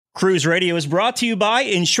Cruise Radio is brought to you by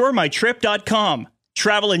InsureMyTrip.com.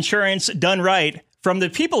 Travel insurance done right from the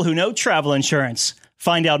people who know travel insurance.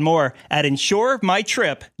 Find out more at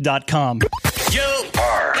InsureMyTrip.com. You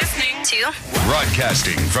are listening to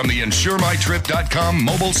broadcasting from the InsureMyTrip.com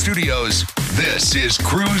mobile studios. This is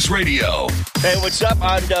Cruise Radio. Hey, what's up?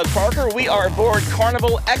 I'm Doug Parker. We are aboard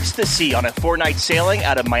Carnival Ecstasy on a 4-night sailing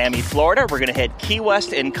out of Miami, Florida. We're going to head Key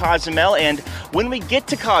West and Cozumel, and when we get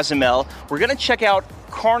to Cozumel, we're going to check out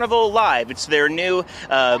Carnival Live. It's their new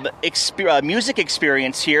music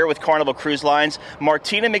experience here with Carnival Cruise Lines.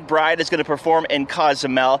 Martina McBride is going to perform in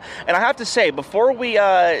Cozumel. And I have to say, before we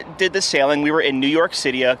did the sailing, we were in New York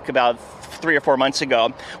City about 3 or 4 months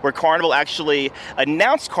ago, where Carnival actually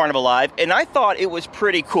announced Carnival Live, and I thought it was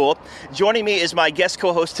pretty cool. Joining me is my guest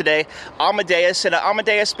co-host today, Amadeus. And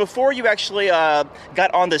Amadeus, before you actually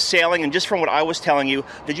got on the sailing, and just from what I was telling you,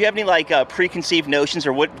 did you have any preconceived notions,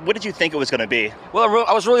 or what did you think it was going to be? Well,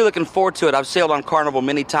 I was really looking forward to it. I've sailed on Carnival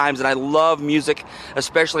many times, and I love music,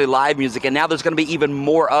 especially live music, and now there's going to be even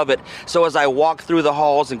more of it. So as I walk through the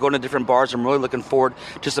halls and go to different bars, I'm really looking forward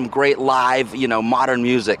to some great live, modern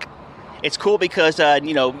music. It's cool because,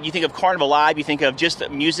 you think of Carnival Live, you think of just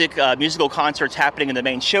musical concerts happening in the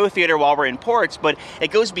main show theater while we're in ports, but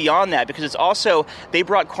it goes beyond that because it's also, they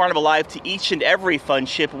brought Carnival Live to each and every fun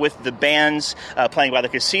ship with the bands playing by the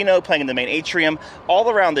casino, playing in the main atrium, all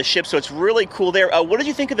around the ship, so it's really cool there. What did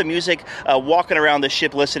you think of the music walking around the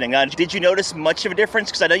ship listening? Did you notice much of a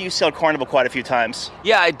difference? Because I know you sailed Carnival quite a few times.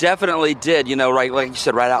 Yeah, I definitely did. Right, like you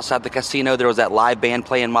said, right outside the casino, there was that live band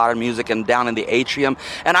playing modern music, and down in the atrium,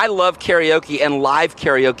 and I love karaoke, and live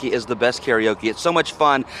karaoke is the best karaoke. It's so much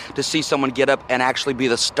fun to see someone get up and actually be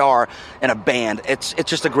the star in a band. It's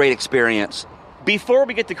just a great experience. Before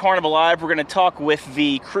we get to Carnival Live, we're going to talk with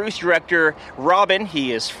the cruise director, Robin.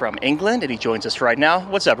 He is from England, and he joins us right now.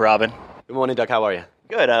 What's up, Robin? Good morning, Doug. How are you?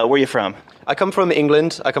 Good. Where are you from? I come from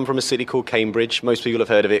England. I come from a city called Cambridge. Most people have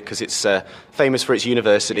heard of it because it's famous for its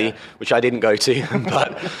university, which I didn't go to.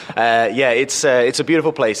 But it's a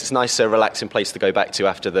beautiful place. It's a nice, relaxing place to go back to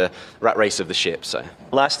after the rat race of the ship. So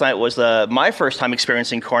last night was my first time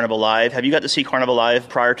experiencing Carnival Live. Have you got to see Carnival Live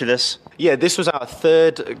prior to this? Yeah, this was our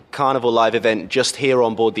third Carnival Live event just here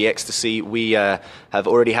on board the Ecstasy. We have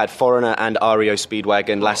already had Foreigner and REO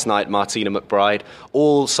Speedwagon. Last night, Martina McBride.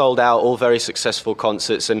 All sold out, all very successful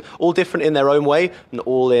concerts, and all different in their own way, and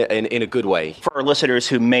all in a good way. For our listeners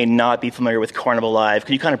who may not be familiar with Carnival Live,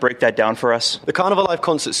 can you kind of break that down for us? The Carnival Live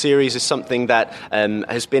concert series is something that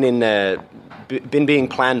has been being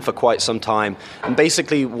planned for quite some time. And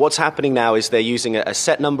basically what's happening now is they're using a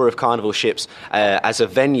set number of Carnival ships as a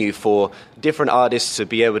venue for different artists to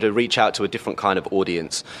be able to reach out to a different kind of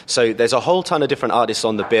audience. So there's a whole ton of different artists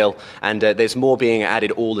on the bill, and there's more being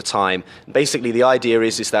added all the time. Basically the idea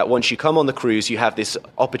is that once you come on the cruise, you have this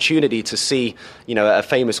opportunity to see a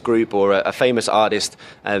famous group or a famous artist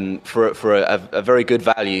for a very good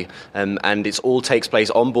value, and it all takes place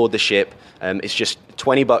on board the ship. It's just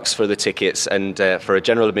 $20 for the tickets, and for a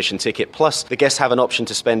general admission ticket, plus the guests have an option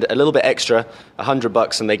to spend a little bit extra,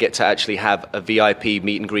 $100, and they get to actually have a VIP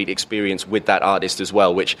meet and greet experience with that artist as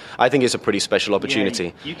well, which I think is a pretty special opportunity.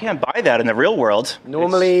 Yeah, you can't buy that in the real world.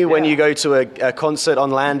 Normally, when you go to a concert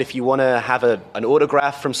on land, if you want to have an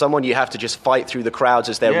autograph from someone, you have to just fight through the crowds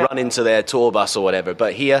as they run into their tour bus or whatever.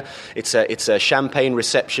 But here, it's a champagne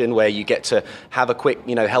reception where you get to have a quick,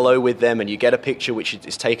 hello with them, and you get a picture which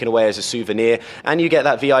is taken away as a souvenir, and you get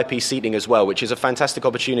that VIP seating as well, which is a fantastic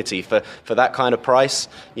opportunity for that kind of price.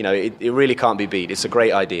 It really can't be beat. It's a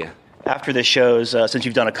great idea. After the shows, since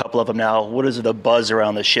you've done a couple of them now, what is the buzz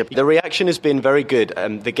around the ship? The reaction has been very good.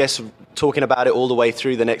 The guests talking about it all the way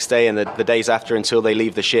through the next day and the days after until they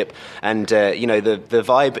leave the ship. And, the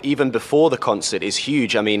vibe even before the concert is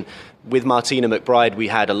huge. I mean, with Martina McBride, we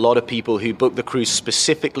had a lot of people who booked the cruise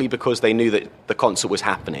specifically because they knew that the concert was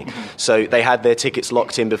happening. So they had their tickets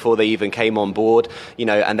locked in before they even came on board,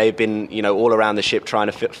 and they've been, all around the ship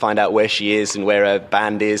trying to find out where she is and where her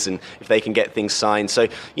band is and if they can get things signed. So,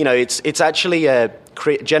 it's actually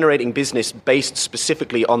generating business based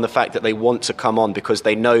specifically on the fact that they want to come on because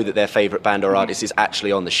they know that their favorite band or artist is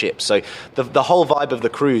actually on the ship. So the whole vibe of the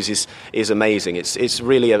cruise is amazing. It's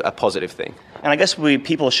really a positive thing. And I guess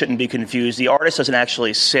people shouldn't be confused. The artist doesn't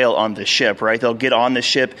actually sail on the ship, right? They'll get on the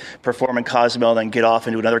ship, perform in Cozumel, then get off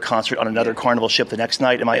and do another concert on another Carnival ship the next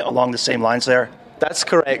night. Am I along the same lines there? That's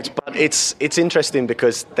correct, but It's interesting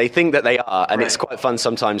because they think that they are, and it's quite fun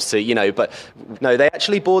sometimes to, but no, they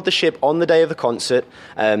actually board the ship on the day of the concert.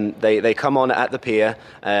 They come on at the pier.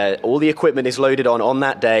 All the equipment is loaded on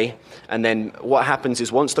that day, and then what happens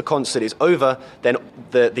is once the concert is over, then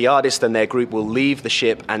the artist and their group will leave the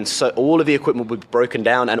ship, and so all of the equipment will be broken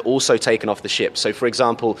down and also taken off the ship. So, for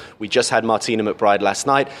example, we just had Martina McBride last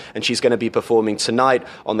night, and she's going to be performing tonight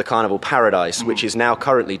on the Carnival Paradise, which is now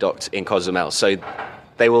currently docked in Cozumel. So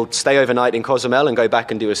they will stay overnight in Cozumel and go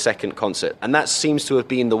back and do a second concert. And that seems to have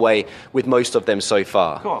been the way with most of them so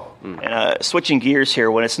far. Cool. And switching gears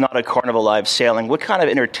here, when it's not a Carnival Live sailing, what kind of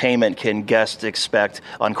entertainment can guests expect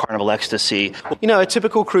on Carnival Ecstasy? A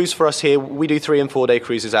typical cruise for us here, we do 3 and 4 day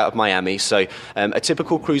cruises out of Miami. So a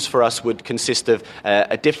typical cruise for us would consist of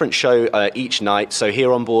a different show each night. So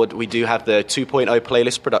here on board, we do have the 2.0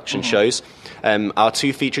 playlist production shows. Our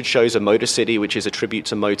 2 featured shows are Motor City, which is a tribute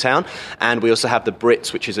to Motown, and we also have the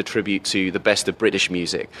Brits, which is a tribute to the best of British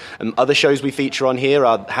music. Other shows we feature on here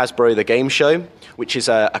are Hasbro The Game Show, which is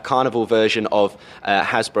a carnival version of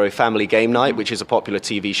Hasbro Family Game Night, which is a popular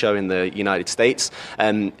TV show in the United States.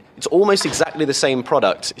 It's almost exactly the same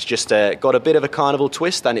product. It's just got a bit of a carnival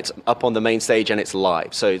twist, and it's up on the main stage and it's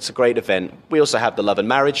live. So it's a great event. We also have the Love and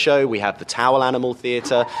Marriage Show. We have the Towel Animal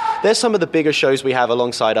Theatre. There's some of the bigger shows we have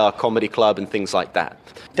alongside our comedy club and things like that.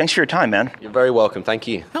 Thanks for your time, man. You're very welcome. Thank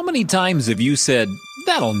you. How many times have you said,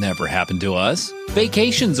 "That'll never happen to us"?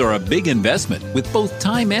 Vacations are a big investment with both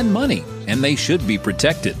time and money, and they should be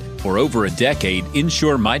protected. For over a decade,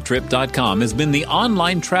 InsureMyTrip.com has been the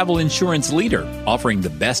online travel insurance leader, offering the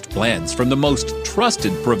best plans from the most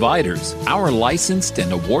trusted providers. Our licensed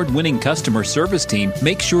and award-winning customer service team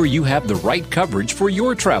makes sure you have the right coverage for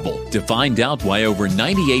your travel. To find out why over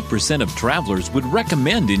 98% of travelers would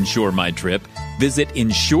recommend Insure My Trip, visit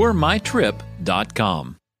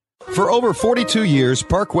InsureMyTrip.com. For over 42 years,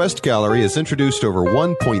 Park West Gallery has introduced over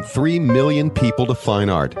 1.3 million people to fine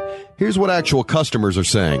art. Here's what actual customers are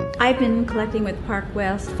saying. I've been collecting with Park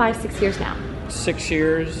West 5-6 years now. 6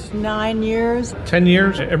 years. 9 years. 10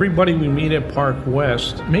 years. Everybody we meet at Park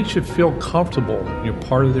West makes you feel comfortable. You're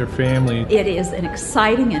part of their family. It is an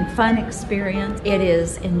exciting and fun experience. It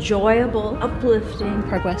is enjoyable, uplifting.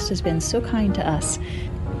 Park West has been so kind to us.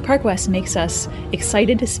 Park West makes us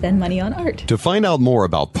excited to spend money on art. To find out more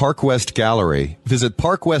about Park West Gallery, visit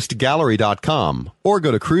parkwestgallery.com or go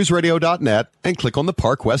to cruiseradio.net and click on the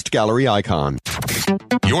Park West Gallery icon.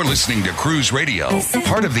 You're listening to Cruise Radio,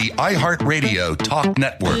 part of the iHeartRadio Talk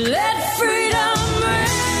Network. Let freedom ring.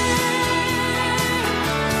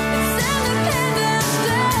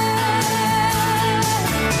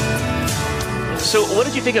 So what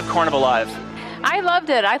did you think of Carnival Live? I loved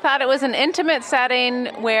it. I thought it was an intimate setting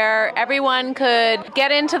where everyone could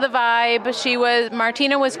get into the vibe.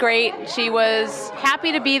 Martina was great. She was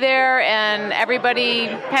happy to be there, and everybody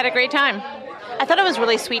had a great time. I thought it was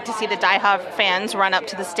really sweet to see the Die Hard fans run up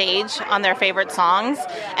to the stage on their favorite songs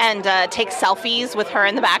and take selfies with her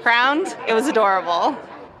in the background. It was adorable.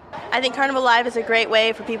 I think Carnival Live is a great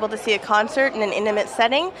way for people to see a concert in an intimate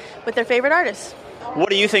setting with their favorite artists. What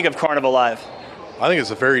do you think of Carnival Live? I think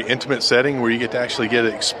it's a very intimate setting where you get to actually get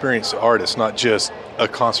to experience the artist, not just a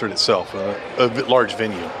concert itself, a large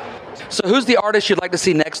venue. So who's the artist you'd like to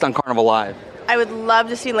see next on Carnival Live? I would love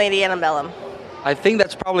to see Lady Antebellum. I think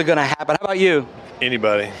that's probably going to happen. How about you?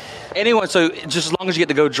 Anybody. Anyone, so just as long as you get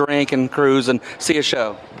to go drink and cruise and see a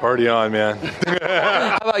show. Party on, man.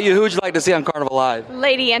 How about you? Who would you like to see on Carnival Live?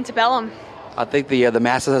 Lady Antebellum. I think the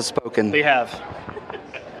masses have spoken. They have.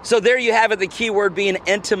 So there you have it, the key word being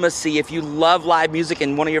intimacy. If you love live music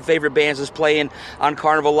and one of your favorite bands is playing on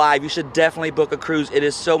Carnival Live, you should definitely book a cruise. It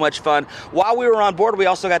is so much fun. While we were on board, we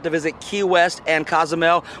also got to visit Key West and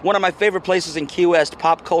Cozumel, one of my favorite places in Key West,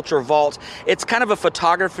 Pop Culture Vault. It's kind of a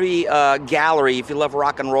photography gallery. If you love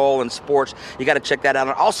rock and roll and sports, you got to check that out.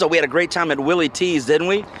 And also, we had a great time at Willie T's, didn't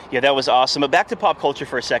we? Yeah, that was awesome. But back to pop culture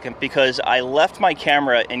for a second, because I left my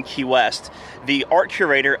camera in Key West. The art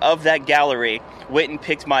curator of that gallery went and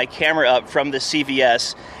picked my camera up from the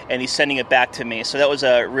CVS, and he's sending it back to me. So that was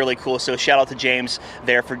really cool. So shout out to James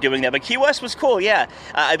there for doing that. But Key West was cool, yeah.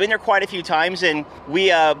 I've been there quite a few times, and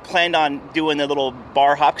we planned on doing the little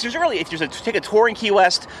bar hop. Because take a tour in Key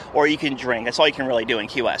West, or you can drink. That's all you can really do in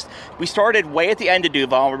Key West. We started way at the end of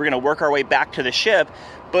Duval, and we were going to work our way back to the ship.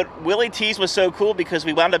 But Willie T's was so cool because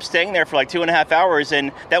we wound up staying there for like 2.5 hours,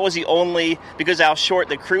 and that was the only, because how short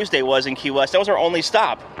the cruise day was in Key West, that was our only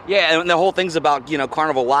stop. Yeah, and the whole thing's about,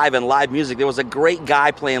 Carnival Live and live music. There was a great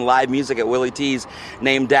guy playing live music at Willie T's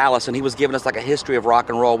named Dallas, and he was giving us like a history of rock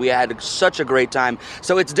and roll. We had such a great time.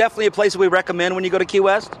 So it's definitely a place we recommend when you go to Key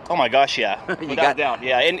West. Oh my gosh, yeah. Without doubt.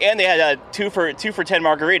 Yeah, and they had 2 for 10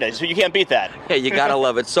 margaritas, so you can't beat that. Yeah, you gotta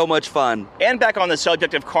love it. So much fun. And back on the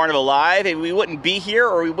subject of Carnival Live, we wouldn't be here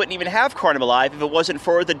or we wouldn't even have Carnival Live if it wasn't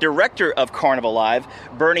for the director of Carnival Live,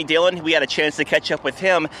 Bernie Dillon. We had a chance to catch up with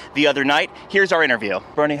him the other night. Here's our interview.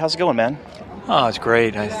 Bernie, how's it going, man? Oh, it's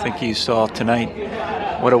great. I think you saw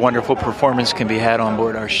tonight what a wonderful performance can be had on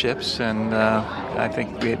board our ships, and I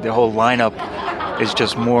think the whole lineup is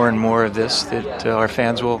just more and more of this that our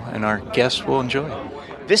fans will and our guests will enjoy.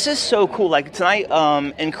 This is so cool. Like tonight,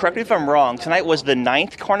 and correct me if I'm wrong, tonight was the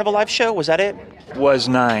 9th Carnival Live show, was that it? Was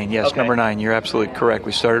 9, yes, Okay. number 9. You're absolutely correct.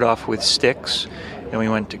 We started off with Styx, then we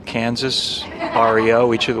went to Kansas,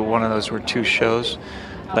 REO. Each of one of those were 2 shows.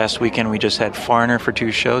 Last weekend we just had Foreigner for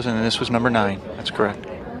 2 shows, and then this was number 9. That's correct.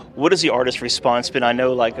 What has the artist response been? I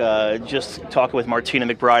know, just talking with Martina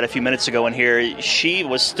McBride a few minutes ago in here, she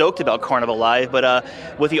was stoked about Carnival Live, but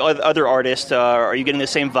with the other artists, are you getting the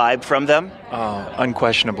same vibe from them?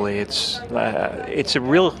 Unquestionably. It's a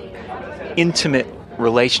real intimate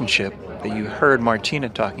relationship that you heard Martina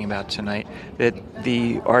talking about tonight, that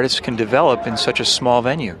the artists can develop in such a small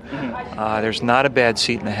venue. There's not a bad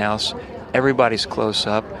seat in the house. Everybody's close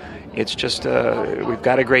up. It's just, we've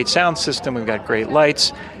got a great sound system, we've got great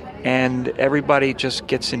lights, and everybody just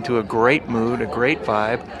gets into a great mood, a great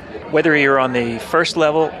vibe. Whether you're on the first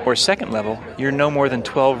level or second level, you're no more than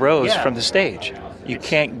 12 rows from the stage. You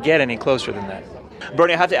can't get any closer than that.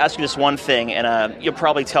 Bernie, I have to ask you this one thing, and you'll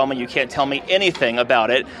probably tell me you can't tell me anything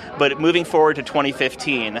about it, but moving forward to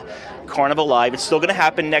 2015, Carnival Live, it's still going to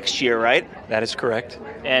happen next year, right? That is correct.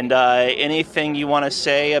 And anything you want to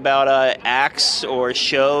say about acts or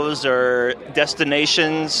shows or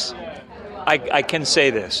destinations? I can say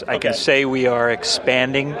this. I can say we are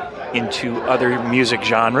expanding into other music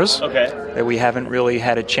genres that we haven't really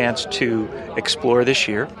had a chance to explore this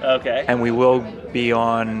year. Okay. And we will be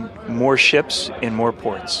on more ships in more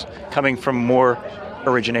ports, coming from more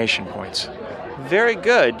origination points. Very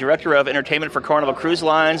good. Director of Entertainment for Carnival Cruise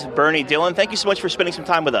Lines, Bernie Dillon. Thank you so much for spending some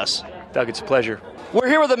time with us. Doug, it's a pleasure. We're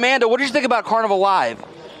here with Amanda. What did you think about Carnival Live?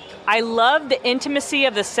 I love the intimacy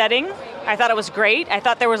of the setting. I thought it was great. I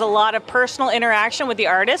thought there was a lot of personal interaction with the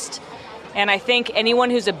artist. And I think anyone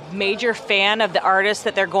who's a major fan of the artist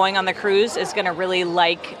that they're going on the cruise is going to really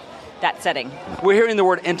like that setting. We're hearing the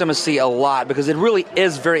word intimacy a lot because it really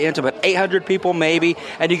is very intimate. 800 people maybe,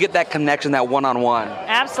 and you get that connection, that one-on-one.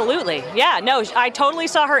 Absolutely. Yeah, no, I totally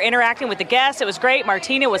saw her interacting with the guests. It was great.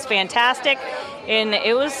 Martina was fantastic. And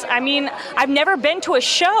it was, I've never been to a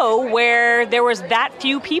show where there was that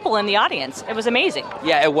few people in the audience. It was amazing.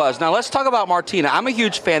 Yeah, it was. Now let's talk about Martina. I'm a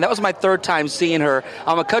huge fan. That was my 3rd time seeing her.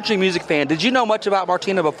 I'm a country music fan. Did you know much about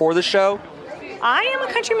Martina before the show? I am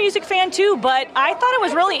a country music fan too, but I thought it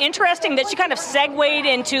was really interesting that she kind of segued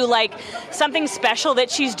into something special that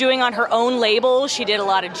she's doing on her own label. She did a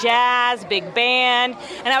lot of jazz, big band,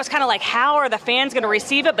 and I was kind of like, how are the fans going to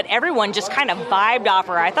receive it? But everyone just kind of vibed off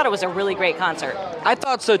her. I thought it was a really great concert. I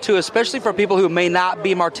thought so too, especially for people who may not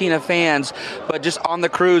be Martina fans, but just on the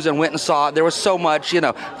cruise and went and saw it. There was so much,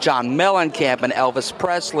 John Mellencamp and Elvis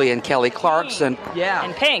Presley and Kelly Clarkson. Yeah.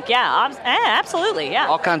 And Pink, yeah, absolutely, yeah.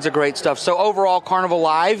 All kinds of great stuff. So overall, Carnival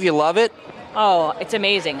Live, you love it? Oh, it's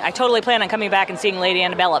amazing. I totally plan on coming back and seeing Lady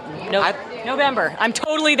Annabella. November. I'm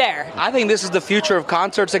totally there. I think this is the future of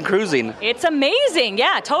concerts and cruising. It's amazing.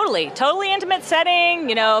 Yeah, totally. Totally intimate setting,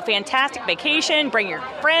 fantastic vacation. Bring your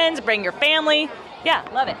friends, bring your family. Yeah,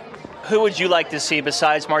 love it. Who would you like to see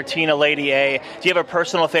besides Martina, Lady A? Do you have a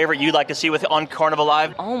personal favorite you'd like to see on Carnival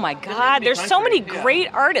Live? Oh my God, there's so many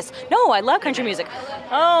great artists. No, I love country music.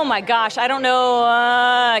 Oh my gosh, I don't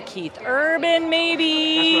know, Keith Urban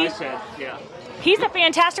maybe? That's what I said, yeah. He's a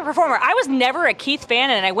fantastic performer. I was never a Keith fan,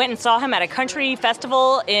 and I went and saw him at a country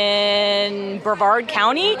festival in Brevard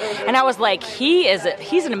County, and I was like, he's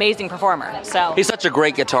an amazing performer. So he's such a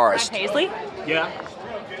great guitarist. Brad Paisley? Yeah.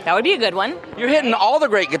 That would be a good one. You're hitting all the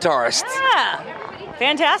great guitarists. Yeah,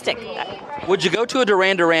 fantastic. Would you go to a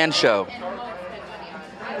Duran Duran show?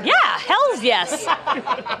 Yeah, hells yes.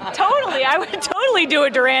 Totally, I would totally do a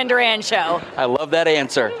Duran Duran show. I love that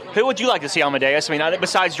answer. Who would you like to see, Amadeus?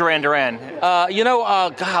 Besides Duran Duran?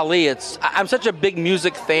 Golly, I'm such a big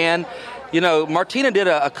music fan. You know, Martina did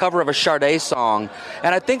a cover of a Sade song,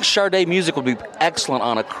 and I think Sade music would be excellent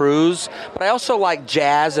on a cruise, but I also like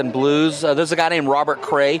jazz and blues. There's a guy named Robert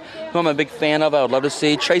Cray, who I'm a big fan of, I would love to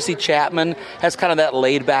see. Tracy Chapman has kind of that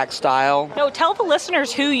laid-back style. No, tell the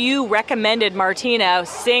listeners who you recommended Martina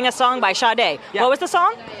sing a song by Sade. Yeah. What was the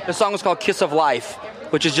song? The song was called Kiss of Life,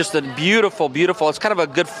 which is just a beautiful, beautiful, it's kind of a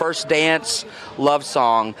good first dance love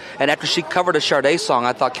song. And after she covered a Sade song,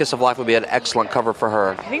 I thought Kiss of Life would be an excellent cover for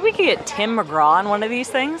her. I think we could get Tim McGraw on one of these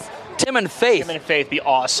things. Tim and Faith. Tim and Faith be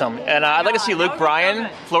awesome. And I'd like to see Luke Bryan,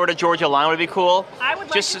 Florida Georgia Line would be cool. I would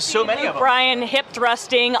like just to so see many Luke of them. Bryan hip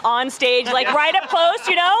thrusting on stage, like right up close,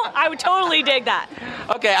 you know? I would totally dig that.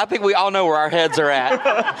 Okay, I think we all know where our heads are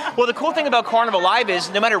at. Well, the cool thing about Carnival Live is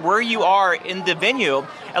no matter where you are in the venue,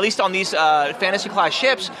 at least on these fantasy class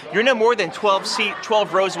ships, you're no more than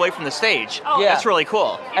 12 rows away from the stage. Oh, yeah. That's really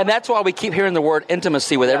cool. And that's why we keep hearing the word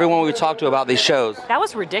intimacy with everyone we talk to about these shows. That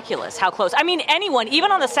was ridiculous, how close. I mean, anyone,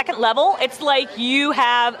 even on the second level, it's like you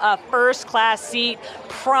have a first-class seat,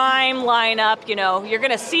 prime lineup, you know, you're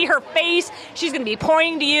going to see her face, she's going to be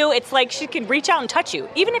pointing to you, it's like she can reach out and touch you,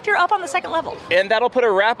 even if you're up on the second level. And that'll put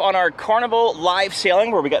a wrap on our Carnival Live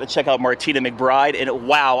sailing, where we got to check out Martina McBride, and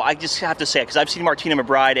wow, I just have to say it, because I've seen Martina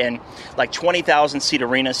McBride in like 20,000-seat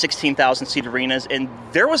arenas, 16,000-seat arenas, and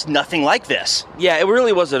there was nothing like this. Yeah, it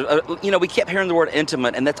really was we kept hearing the word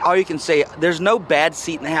intimate, and that's all you can say. There's no bad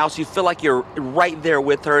seat in the house. You feel like you're right there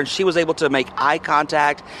with her, and she was able to make eye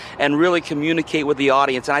contact and really communicate with the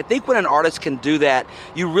audience. And I think when an artist can do that,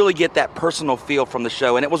 you really get that personal feel from the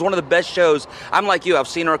show. And it was one of the best shows. I'm like you, I've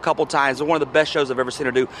seen her a couple times. It's one of the best shows I've ever seen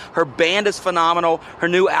her do. Her band is phenomenal. Her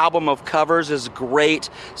new album of covers is great.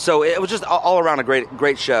 So it was just all around a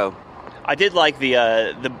great show. I did like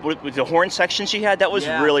the horn section she had. That was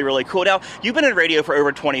really, really cool. Now, you've been in radio for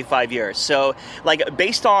over 25 years. So, like,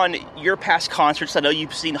 based on your past concerts, I know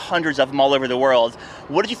you've seen hundreds of them all over the world.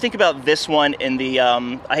 What did you think about this one in the,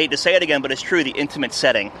 I hate to say it again, but it's true, the intimate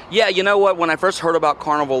setting? Yeah, you know what? When I first heard about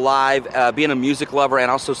Carnival Live, being a music lover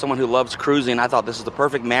and also someone who loves cruising, I thought this is the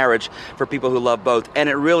perfect marriage for people who love both. And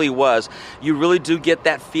it really was. You really do get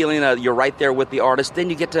that feeling of you're right there with the artist.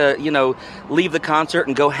 Then you get to, leave the concert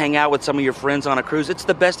and go hang out with some of your friends on a cruise. It's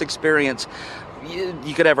the best experience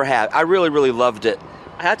you could ever have. I really, really loved it.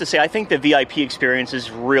 I have to say, I think the VIP experience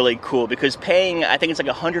is really cool because paying, I think it's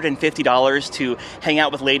like $150 to hang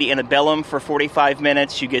out with Lady Antebellum for 45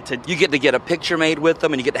 minutes. You get to get a picture made with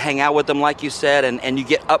them, and you get to hang out with them, like you said, and you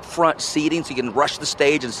get upfront seating so you can rush the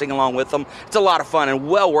stage and sing along with them. It's a lot of fun and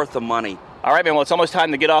well worth the money. All right, man. Well, it's almost time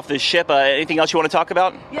to get off this ship. Anything else you want to talk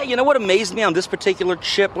about? Yeah, you know what amazed me on this particular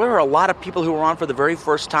ship? There are a lot of people who are on for the very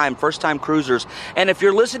first time cruisers. And if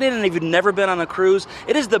you're listening and if you've never been on a cruise,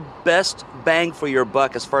 it is the best bang for your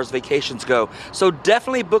buck as far as vacations go. So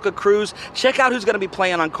definitely book a cruise. Check out who's going to be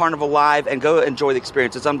playing on Carnival Live and go enjoy the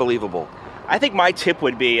experience. It's unbelievable. I think my tip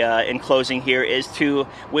would be, in closing here, is to,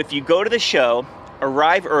 if you go to the show,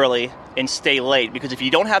 arrive early and stay late, because if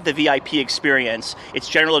you don't have the VIP experience, it's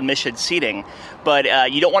general admission seating, but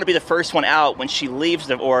you don't want to be the first one out when she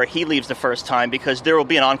leaves or he leaves the first time, because there will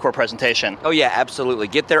be an encore presentation. Oh yeah, absolutely.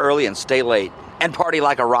 Get there early and stay late and party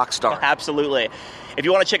like a rock star. Absolutely. If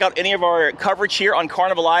you want to check out any of our coverage here on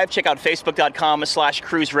Carnival Live, check out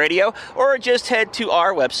facebook.com/Cruise Radio, or just head to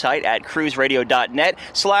our website at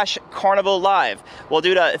cruiseradio.net/Carnival Live. Well,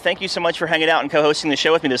 dude, thank you so much for hanging out and co-hosting the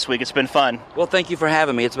show with me this week. It's been fun. Well, thank you for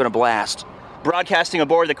having me. It's been a blast. Broadcasting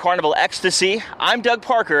aboard the Carnival Ecstasy, I'm Doug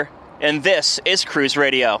Parker, and this is Cruise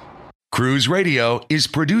Radio. Cruise Radio is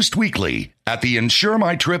produced weekly at the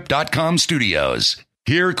InsureMyTrip.com studios.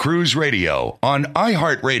 Hear Cruise Radio on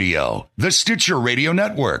iHeartRadio, the Stitcher Radio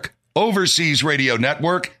Network, Overseas Radio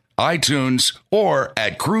Network, iTunes, or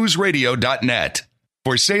at cruiseradio.net.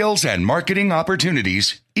 For sales and marketing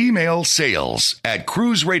opportunities, email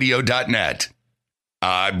sales@cruiseradio.net.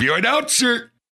 I'm your announcer,